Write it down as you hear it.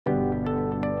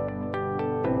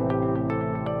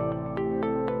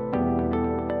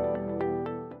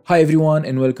Hi everyone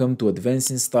and welcome to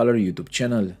Advanced Installer YouTube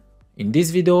channel. In this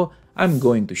video, I'm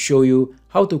going to show you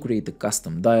how to create a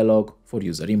custom dialog for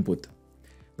user input.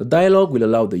 The dialog will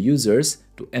allow the users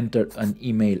to enter an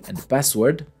email and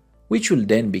password, which will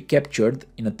then be captured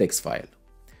in a text file.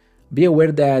 Be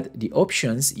aware that the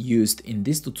options used in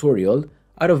this tutorial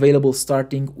are available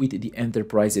starting with the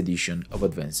Enterprise Edition of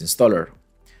Advanced Installer.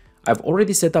 I've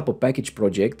already set up a package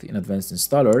project in Advanced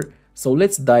Installer, so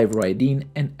let's dive right in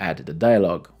and add the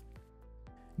dialog.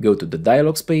 Go to the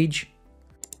Dialogs page.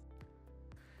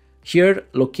 Here,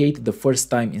 locate the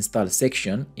first time install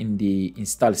section in the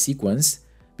install sequence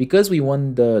because we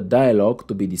want the dialog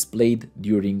to be displayed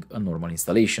during a normal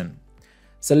installation.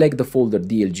 Select the folder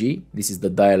DLG, this is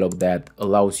the dialog that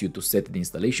allows you to set the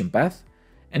installation path,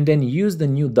 and then use the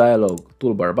new dialog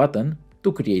toolbar button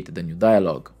to create the new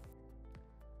dialog.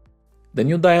 The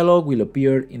new dialog will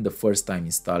appear in the first time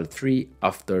install tree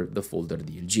after the folder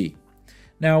DLG.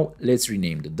 Now let's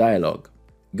rename the dialog.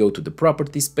 Go to the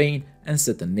Properties pane and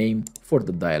set a name for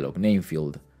the dialog name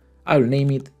field. I'll name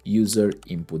it User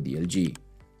Input DLG.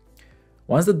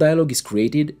 Once the dialog is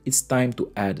created, it's time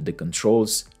to add the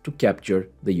controls to capture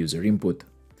the user input.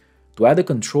 To add a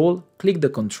control, click the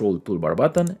Control toolbar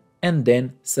button and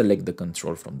then select the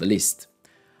control from the list.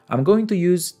 I'm going to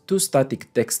use two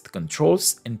static text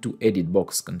controls and two edit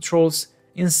box controls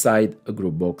inside a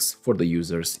group box for the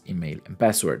user's email and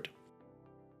password.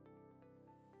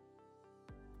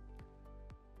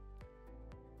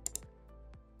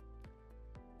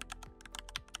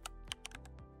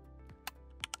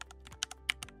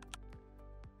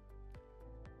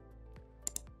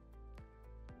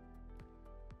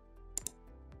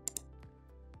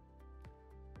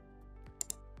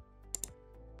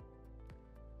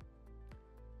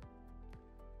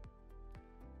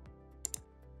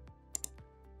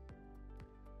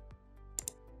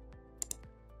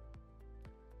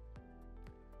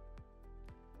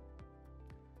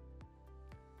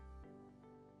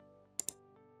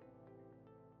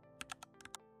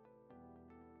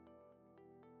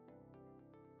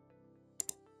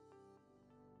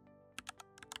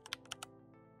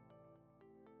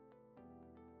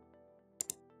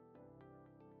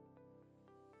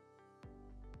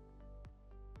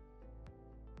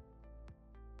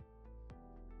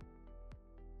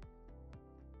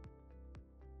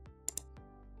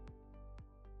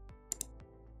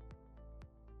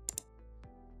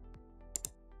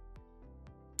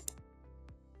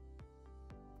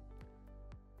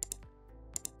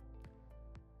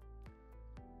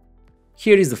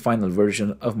 Here is the final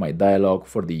version of my dialog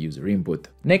for the user input.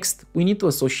 Next, we need to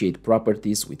associate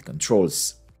properties with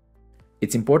controls.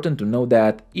 It's important to know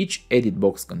that each edit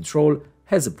box control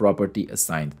has a property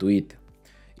assigned to it.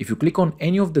 If you click on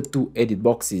any of the two edit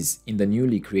boxes in the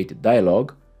newly created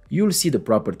dialog, you'll see the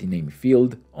property name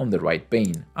field on the right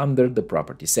pane under the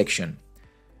property section.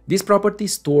 This property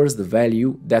stores the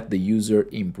value that the user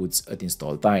inputs at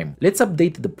install time. Let's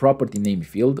update the property name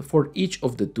field for each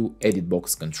of the two edit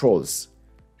box controls.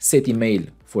 Set email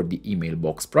for the email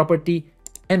box property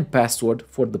and password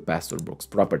for the password box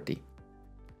property.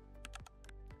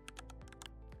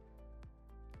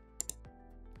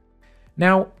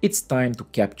 Now it's time to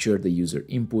capture the user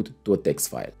input to a text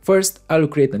file. First, I'll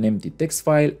create an empty text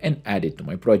file and add it to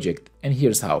my project, and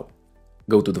here's how.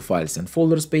 Go to the Files and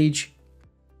Folders page,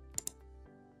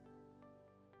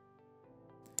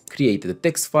 create the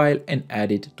text file and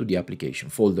add it to the application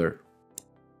folder.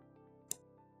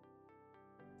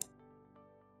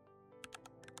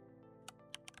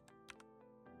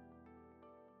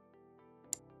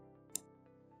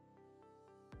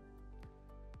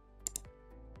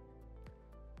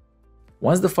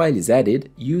 Once the file is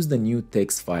added, use the New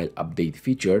Text File Update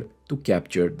feature to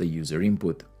capture the user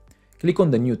input. Click on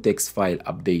the New Text File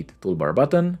Update toolbar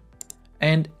button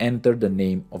and enter the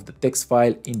name of the text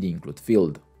file in the Include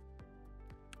field.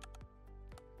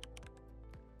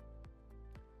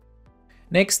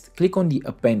 Next, click on the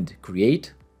Append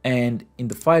Create and in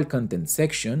the File Content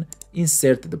section,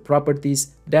 insert the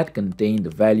properties that contain the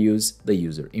values the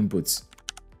user inputs.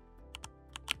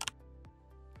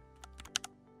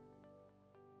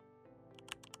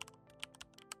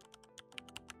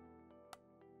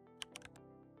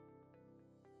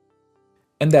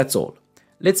 And that's all.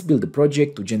 Let's build the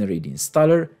project to generate the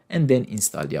installer and then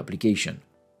install the application.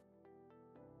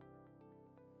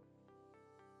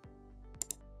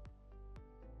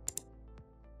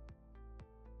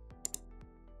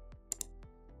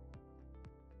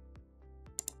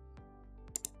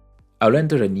 I'll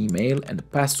enter an email and a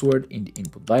password in the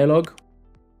input dialog.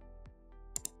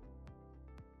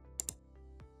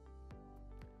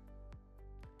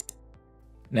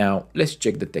 Now let's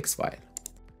check the text file.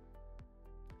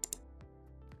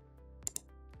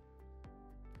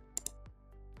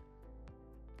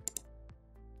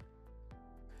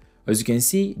 As you can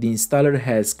see, the installer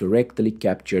has correctly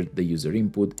captured the user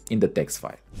input in the text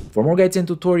file. For more guides and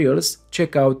tutorials,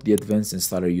 check out the Advanced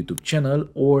Installer YouTube channel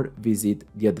or visit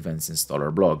the Advanced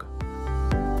Installer blog.